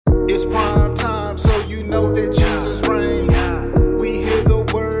It's prime time, so you know that Jesus reigns. We hear the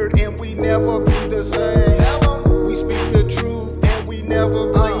word and we never be the same. We speak the truth and we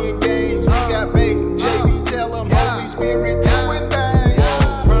never playing games. We got bait, JB, tell him Holy Spirit doing things.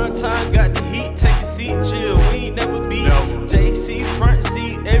 Prime time, got the heat, take a seat, chill. We ain't never beat. JC, front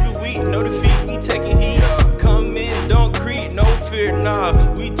seat, every week, no defeat, we taking heat. Come in, don't creep, no fear, nah.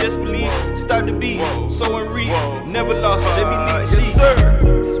 We just believe, start the beat, sow and reap, never lost, JB lead the sheep.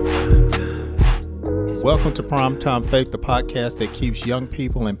 Welcome to Primetime Faith, the podcast that keeps young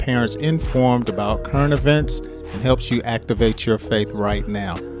people and parents informed about current events and helps you activate your faith right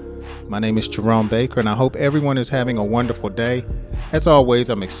now. My name is Jerome Baker, and I hope everyone is having a wonderful day. As always,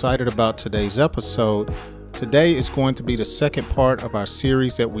 I'm excited about today's episode. Today is going to be the second part of our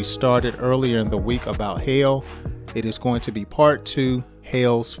series that we started earlier in the week about hell. It is going to be part 2,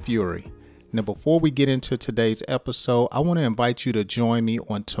 Hell's Fury. Now, before we get into today's episode, I want to invite you to join me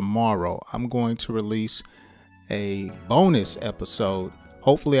on tomorrow. I'm going to release a bonus episode.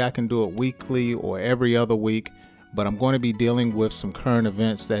 Hopefully, I can do it weekly or every other week, but I'm going to be dealing with some current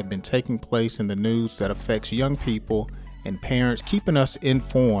events that have been taking place in the news that affects young people and parents, keeping us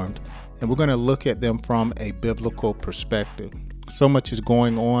informed, and we're going to look at them from a biblical perspective. So much is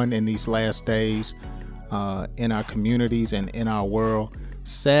going on in these last days in our communities and in our world.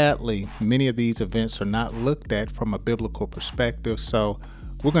 Sadly, many of these events are not looked at from a biblical perspective, so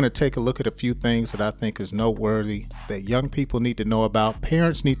we're going to take a look at a few things that I think is noteworthy that young people need to know about,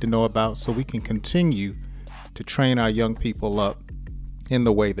 parents need to know about, so we can continue to train our young people up in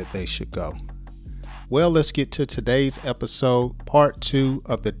the way that they should go. Well, let's get to today's episode, part 2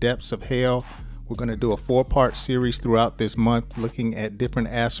 of The Depths of Hell. We're going to do a 4-part series throughout this month looking at different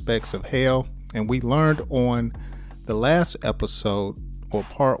aspects of hell, and we learned on the last episode, or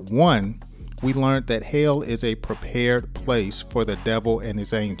part 1, we learned that hell is a prepared place for the devil and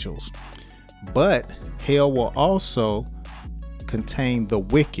his angels. But hell will also contain the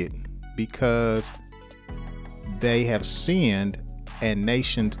wicked because they have sinned, and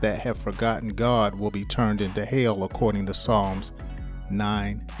nations that have forgotten God will be turned into hell according to Psalms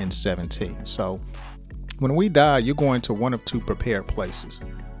 9 and 17. So when we die, you're going to one of two prepared places.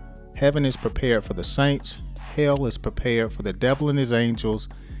 Heaven is prepared for the saints. Hell is prepared for the devil and his angels,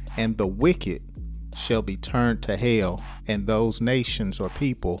 and the wicked shall be turned to hell, and those nations or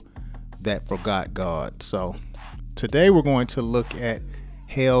people that forgot God. So today we're going to look at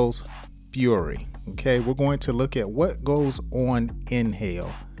hell's fury. Okay, we're going to look at what goes on in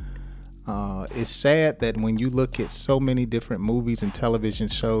hell. It's sad that when you look at so many different movies and television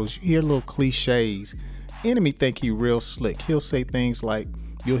shows, you hear little cliches. Enemy think he real slick. He'll say things like,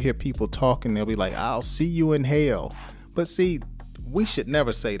 you'll hear people talking, they'll be like, I'll see you in hell. But see, we should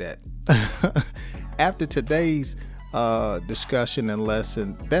never say that. After today's discussion and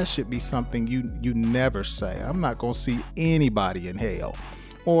lesson, that should be something you never say. I'm not going to see anybody in hell.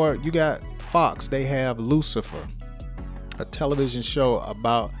 Or you got Fox, they have Lucifer, a television show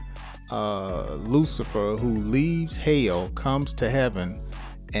about Lucifer who leaves hell, comes to heaven,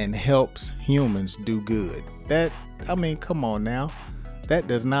 and helps humans do good. Come on now. That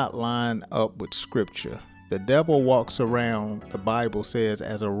does not line up with scripture. The devil walks around, the Bible says,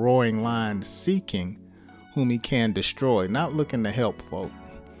 as a roaring lion, seeking whom he can destroy, not looking to help folk.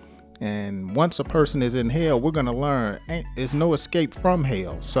 And once a person is in hell, we're going to learn there's no escape from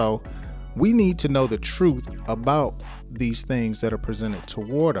hell. So we need to know the truth about these things that are presented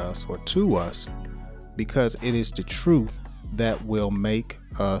toward us or to us, because it is the truth that will make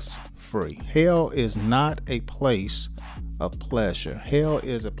us free. Hell is not a place of pleasure. Hell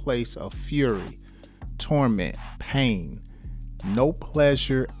is a place of fury, torment, pain. No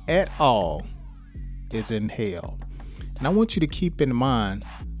pleasure at all is in hell. And I want you to keep in mind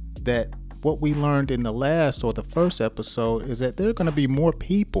that what we learned in the last or the first episode is that there are going to be more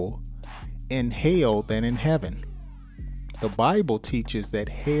people in hell than in heaven. The Bible teaches that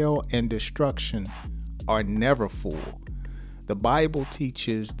hell and destruction are never full. The Bible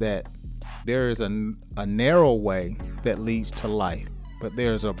teaches that there is a narrow way that leads to life, but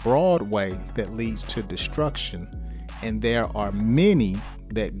there's a broad way that leads to destruction, and there are many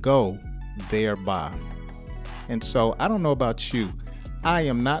that go thereby. And so I don't know about you, I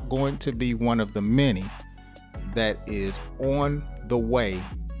am not going to be one of the many that is on the way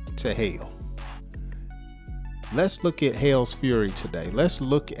to hell. Let's look at hell's fury today. Let's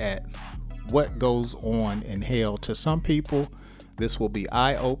look at what goes on in hell. To some people, this will be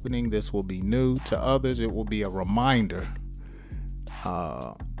eye-opening. This will be new. To others, it will be a reminder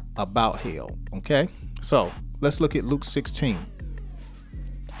about hell. Okay? So let's look at Luke 16.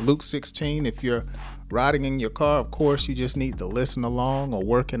 Luke 16, if you're riding in your car, of course, you just need to listen along, or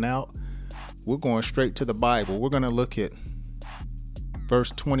working out. We're going straight to the Bible. We're going to look at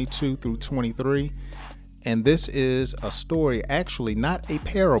verse 22 through 23. And this is a story, actually not a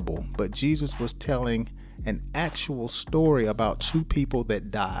parable, but Jesus was telling an actual story about two people that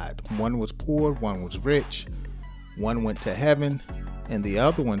died. One was poor, one was rich. One went to heaven, and the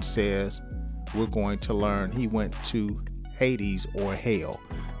other one says, we're going to learn, he went to Hades or hell.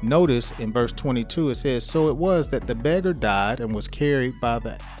 Notice in verse 22, it says, so it was that the beggar died and was carried by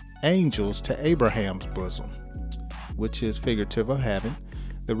the angels to Abraham's bosom, which is figurative of heaven.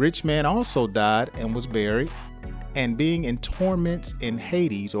 The rich man also died and was buried, and being in torments in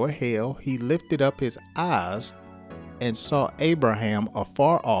Hades or hell, he lifted up his eyes and saw Abraham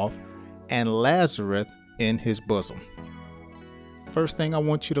afar off and Lazarus in his bosom. First thing I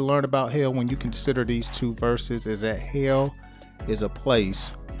want you to learn about hell when you consider these two verses is that hell is a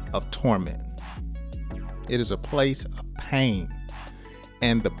place of torment. It is a place of pain.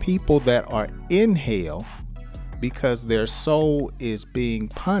 And the people that are in hell, because their soul is being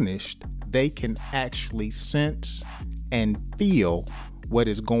punished, they can actually sense and feel what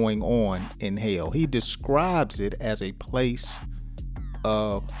is going on in hell. He describes it as a place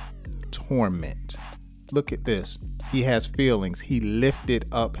of torment. Look at this. He has feelings. He lifted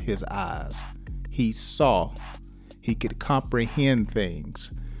up his eyes. He saw. He could comprehend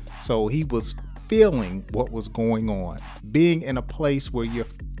things. So he was feeling what was going on. Being in a place where you're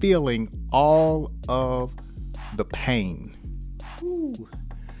feeling all of the pain. Ooh.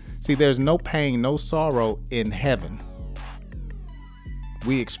 See, there's no pain, no sorrow in heaven.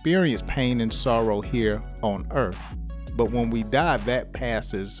 We experience pain and sorrow here on earth, but when we die, that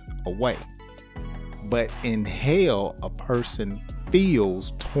passes away. But in hell, a person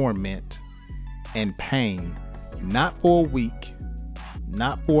feels torment and pain, not for a week,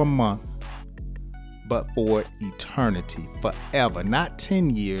 not for a month, but for eternity, forever. Not 10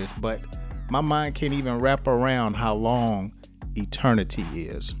 years, but my mind can't even wrap around how long eternity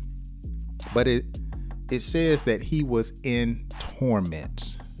is. But it says that he was in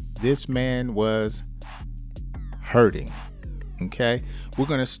torment. This man was hurting. Okay, we're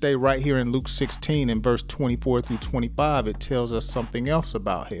going to stay right here in Luke 16 in verse 24 through 25. It tells us something else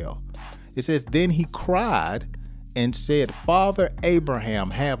about hell. It says, then he cried and said, Father Abraham,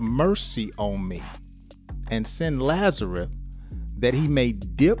 have mercy on me, and send Lazarus that he may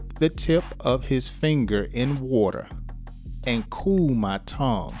dip the tip of his finger in water and cool my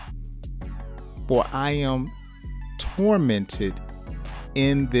tongue, for I am tormented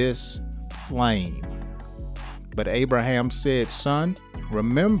in this flame. But Abraham said, Son,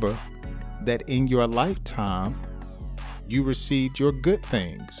 remember that in your lifetime you received your good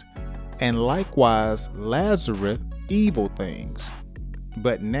things, and likewise Lazarus evil things.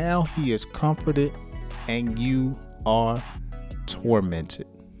 But now he is comforted, and you are tormented.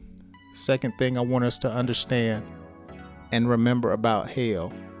 Second thing I want us to understand and remember about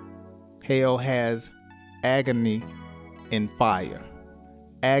hell. Hell has agony in fire.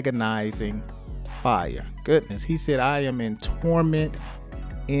 Agonizing fire. Goodness, he said, I am in torment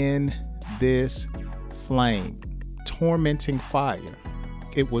in this flame. Tormenting fire.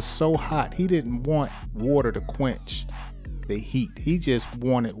 It was so hot. He didn't want water to quench the heat. He just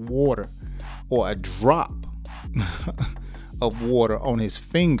wanted water, or a drop of water on his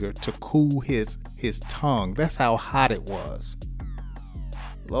finger to cool his tongue. That's how hot it was.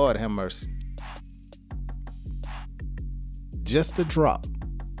 Lord have mercy. Just a drop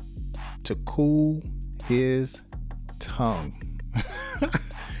to cool his tongue.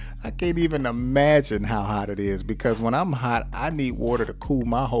 I can't even imagine how hot it is, because when I'm hot, I need water to cool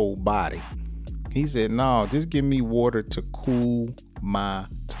my whole body. He said, no, just give me water to cool my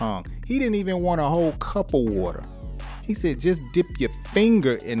tongue. He didn't even want a whole cup of water. He said, just dip your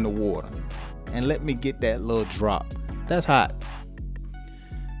finger in the water and let me get that little drop. That's hot.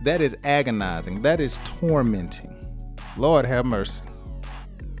 That is agonizing. That is tormenting. Lord have mercy.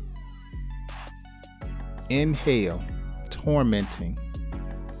 In hell, tormenting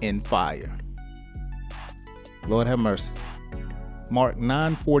in fire. Lord have mercy. Mark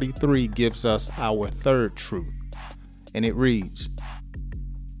 9:43 gives us our third truth, and it reads,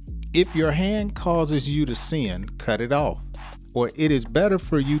 if your hand causes you to sin, cut it off, or it is better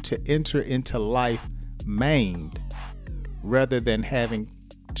for you to enter into life maimed rather than having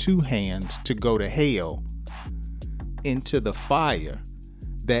two hands to go to hell, into the fire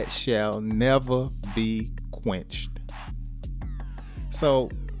that shall never be quenched. So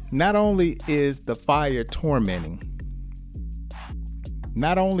not only is the fire tormenting,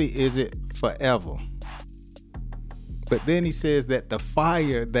 not only is it forever, But then he says that the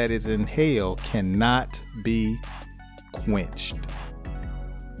fire that is in hell cannot be quenched.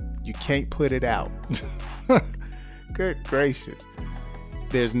 You can't put it out. Good gracious.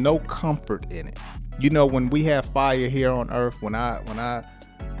 There's no comfort in it. You know, when we have fire here on earth, when I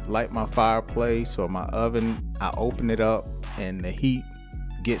light my fireplace or my oven, I open it up and the heat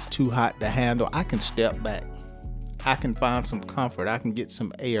gets too hot to handle, I can step back. I can find some comfort. I can get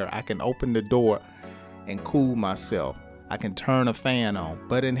some air. I can open the door and cool myself. I can turn a fan on.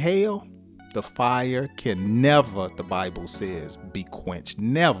 But in hell, the fire can never, the Bible says, be quenched.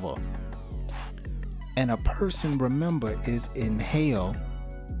 Never. And a person, remember, is in hell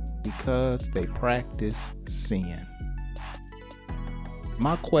because they practice sin.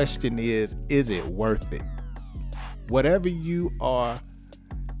 My question is it worth it? Whatever you are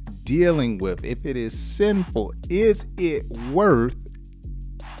dealing with, if it is sinful, is it worth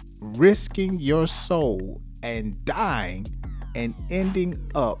risking your soul and dying and ending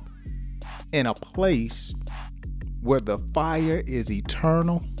up in a place where the fire is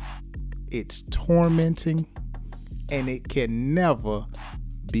eternal, it's tormenting, and it can never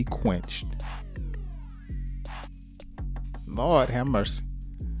be quenched? Lord have mercy.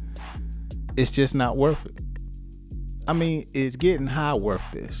 It's just not worth it. I mean, is getting high worth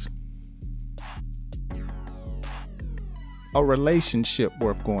this? A relationship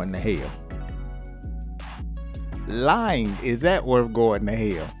worth going to hell? Lying, is that worth going to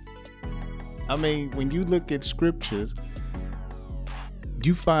hell? I mean, when you look at scriptures,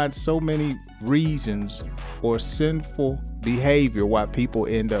 you find so many reasons or sinful behavior why people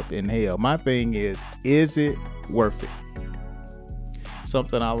end up in hell. My thing is it worth it?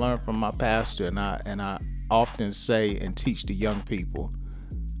 Something I learned from my pastor, and I often say and teach the young people,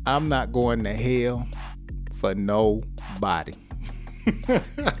 I'm not going to hell for nobody.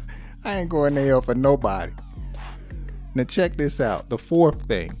 I ain't going to hell for nobody. Now check this out. The fourth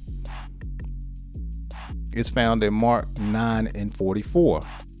thing is found in Mark 9:44.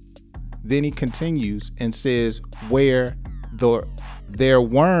 Then he continues and says, where their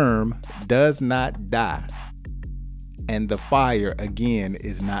worm does not die and the fire again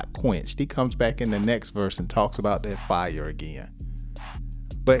is not quenched. He comes back in the next verse and talks about that fire again.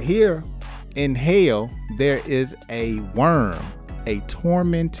 But here in hell, there is a worm, a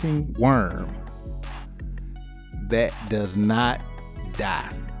tormenting worm that does not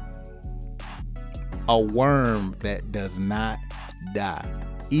die. A worm that does not die,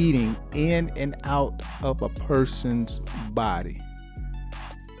 eating in and out of a person's body.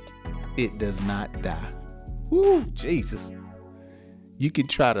 It does not die. Woo, Jesus. You can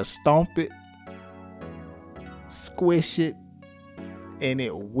try to stomp it, squish it, and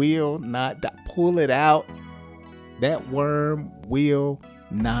it will not die. Pull it out. That worm will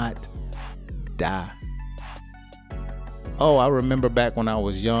not die. Oh, I remember back when I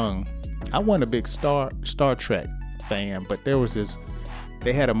was young, I wasn't a big Star Trek fan, but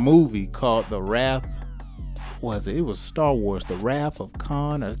they had a movie called The Wrath, it was Star Wars, The Wrath of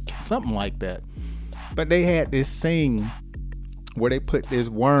Khan or something like that. But they had this scene where they put this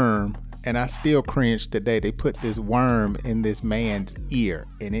worm, and I still cringe today, they put this worm in this man's ear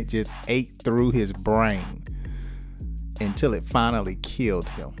and it just ate through his brain until it finally killed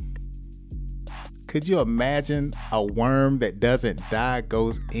him. Could you imagine a worm that doesn't die,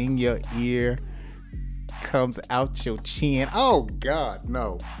 goes in your ear, comes out your chin? Oh God,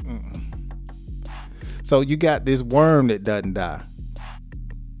 no. So you got this worm that doesn't die.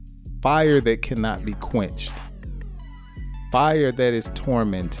 Fire that cannot be quenched. Fire that is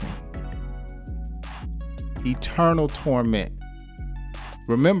tormenting. Eternal torment.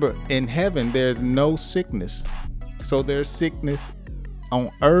 Remember, in heaven, there's no sickness. So there's sickness on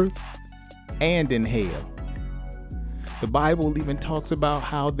earth and in hell. The Bible even talks about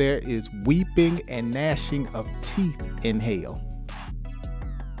how there is weeping and gnashing of teeth in hell.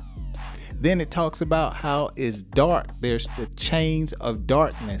 Then it talks about how it's dark. There's the chains of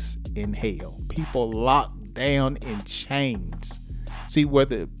darkness in hell. People locked down in chains. See, where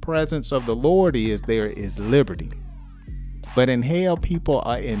the presence of the Lord is, there is liberty. But in hell, people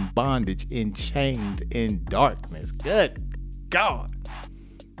are in bondage, in chains, in darkness. Good God.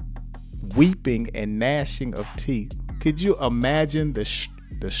 Weeping and gnashing of teeth. Could you imagine the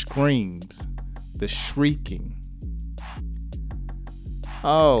screams, the shrieking?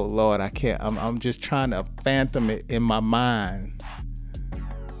 Oh Lord, I can't. I'm just trying to fathom it in my mind.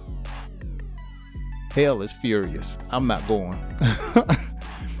 Hell is furious. I'm not going.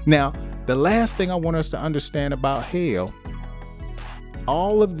 Now, the last thing I want us to understand about hell,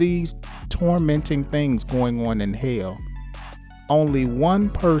 all of these tormenting things going on in hell, only one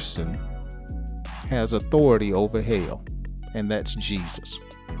person has authority over hell, and that's Jesus.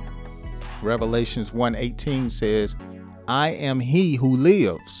 Revelations 1:18 says, I am he who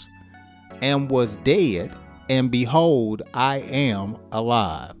lives and was dead, and behold, I am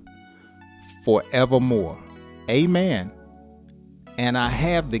alive forevermore. Amen. And I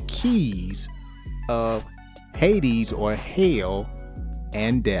have the keys of Hades, or hell,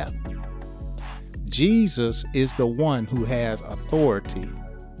 and death. Jesus is the one who has authority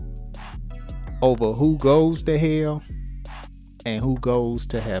over who goes to hell and who goes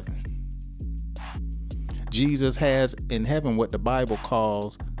to heaven. Jesus has in heaven what the Bible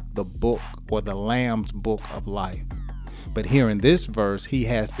calls the book, or the Lamb's book of life. But here in this verse, he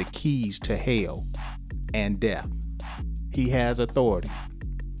has the keys to hell and death. He has authority.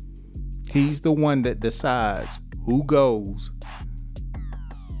 He's the one that decides who goes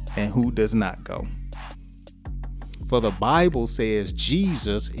and who does not go. For the Bible says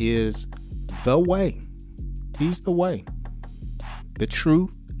Jesus is the way. He's the way, the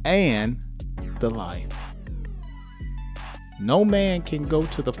truth, and the life. No man can go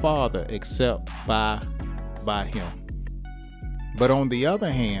to the Father except by him. But on the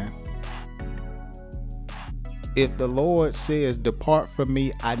other hand, if the Lord says, depart from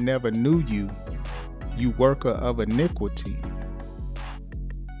me, I never knew you, you worker of iniquity,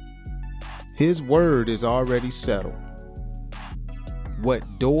 his word is already settled. What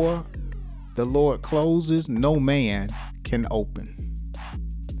door the Lord closes, no man can open.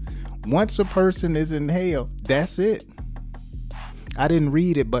 Once a person is in hell, that's it. I didn't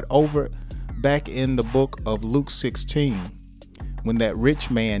read it, but over back in the book of Luke 16, when that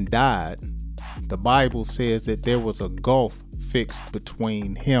rich man died, the Bible says that there was a gulf fixed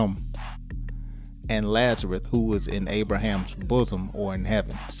between him and Lazarus, who was in Abraham's bosom, or in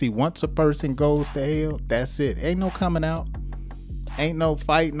heaven. See, once a person goes to hell, that's it. Ain't no coming out. Ain't no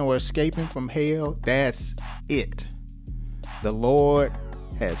fighting or escaping from hell. That's it. The Lord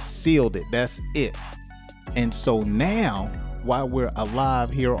has sealed it. That's it. And so now, while we're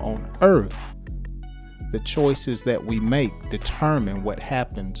alive here on earth, the choices that we make determine what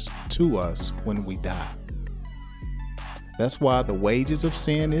happens to us when we die. That's why the wages of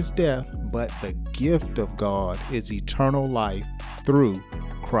sin is death, but the gift of God is eternal life through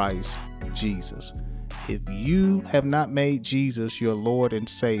Christ Jesus. If you have not made Jesus your Lord and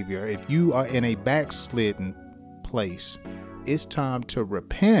Savior, if you are in a backslidden place, it's time to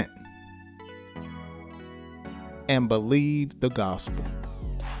repent and believe the gospel.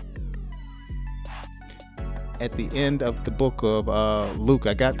 At the end of the book of Luke,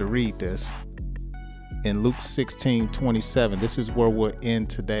 I got to read this. In Luke 16:27, this is where we're in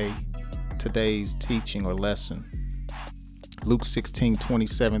today's teaching or lesson. Luke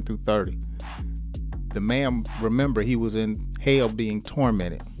 16:27 through 30. The man, remember, he was in hell being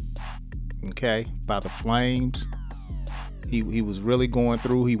tormented, okay, by the flames. He was really going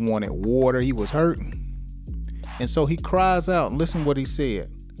through. He wanted water. He was hurting. And so he cries out, and listen what he said.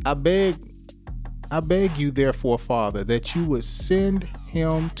 I beg you, therefore, Father, that you would send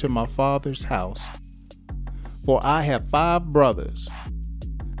him to my father's house. For I have 5 brothers,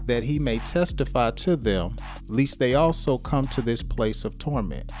 that he may testify to them, lest they also come to this place of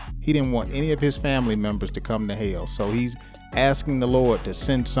torment. He didn't want any of his family members to come to hell. So he's asking the Lord to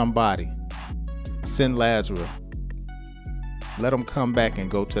send somebody. Send Lazarus. Let him come back and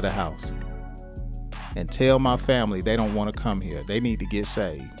go to the house. And tell my family they don't want to come here. They need to get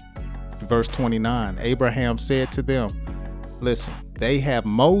saved. Verse 29, Abraham said to them, listen, they have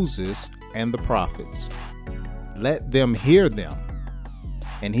Moses and the prophets. Let them hear them.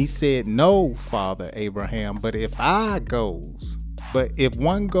 And he said, no, Father Abraham, but if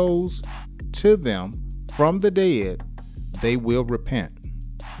one goes to them from the dead, they will repent.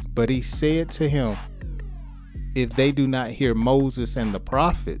 But he said to him, if they do not hear Moses and the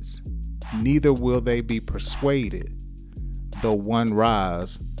prophets, neither will they be persuaded, though one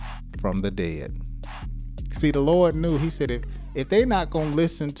rise from the dead. See, the Lord knew. He said, if they're not going to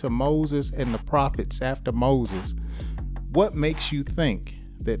listen to Moses and the prophets after Moses, what makes you think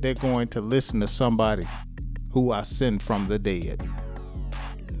that they're going to listen to somebody who I send from the dead?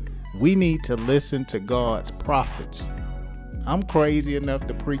 We need to listen to God's prophets. I'm crazy enough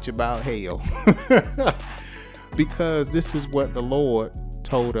to preach about hell because this is what the Lord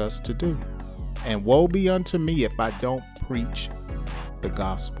told us to do. And woe be unto me if I don't preach the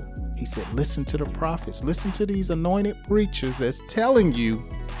gospel. He said, listen to the prophets. Listen to these anointed preachers that's telling you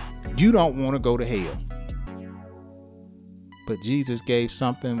you don't want to go to hell. But Jesus gave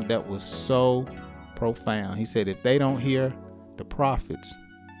something that was so profound. He said, if they don't hear the prophets,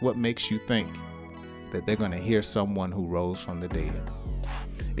 what makes you think that they're going to hear someone who rose from the dead?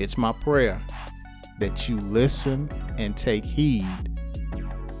 It's my prayer that you listen and take heed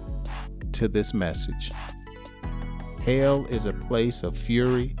to this message. Hell is a place of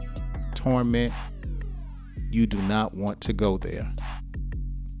fury, torment. You do not want to go there.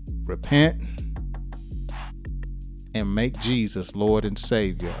 Repent and make Jesus Lord and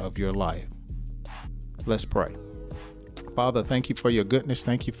Savior of your life. Let's pray. Father, thank you for your goodness.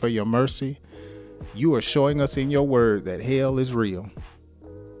 Thank you for your mercy. You are showing us in your word that hell is real.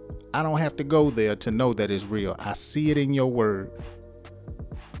 I don't have to go there to know that it's real. I see it in your word.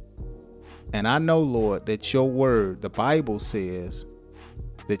 And I know, Lord, that your word, the Bible says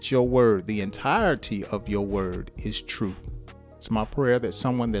that your word, the entirety of your word is truth. It's my prayer that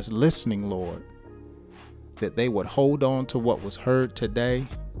someone that's listening, Lord, that they would hold on to what was heard today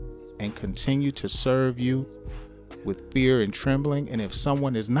and continue to serve you with fear and trembling. And if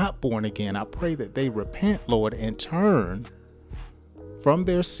someone is not born again, I pray that they repent, Lord, and turn from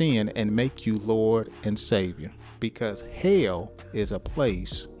their sin and make you Lord and Savior, because hell is a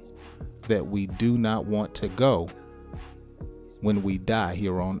place that we do not want to go when we die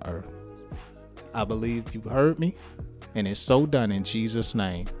here on earth. I believe you heard me, and it's so done in Jesus'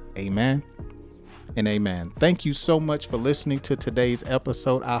 name. Amen and amen. Thank you so much for listening to today's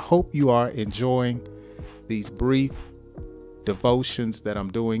episode. I hope you are enjoying these brief devotions that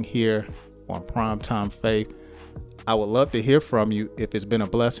I'm doing here on Primetime Faith. I would love to hear from you. If it's been a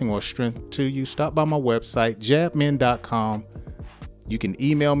blessing or strength to you, stop by my website, jabmen.com. You can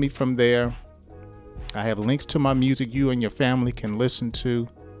email me from there. I have links to my music you and your family can listen to,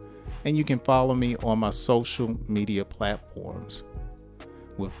 and you can follow me on my social media platforms.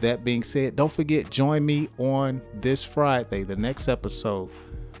 With that being said, don't forget, join me on this Friday, the next episode.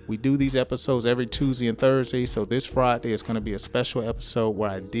 We do these episodes every Tuesday and Thursday, so this Friday is going to be a special episode where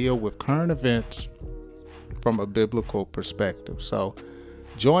I deal with current events from a biblical perspective. So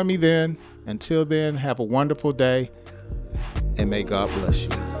join me then. Until then, have a wonderful day, and may God bless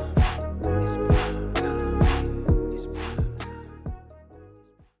you.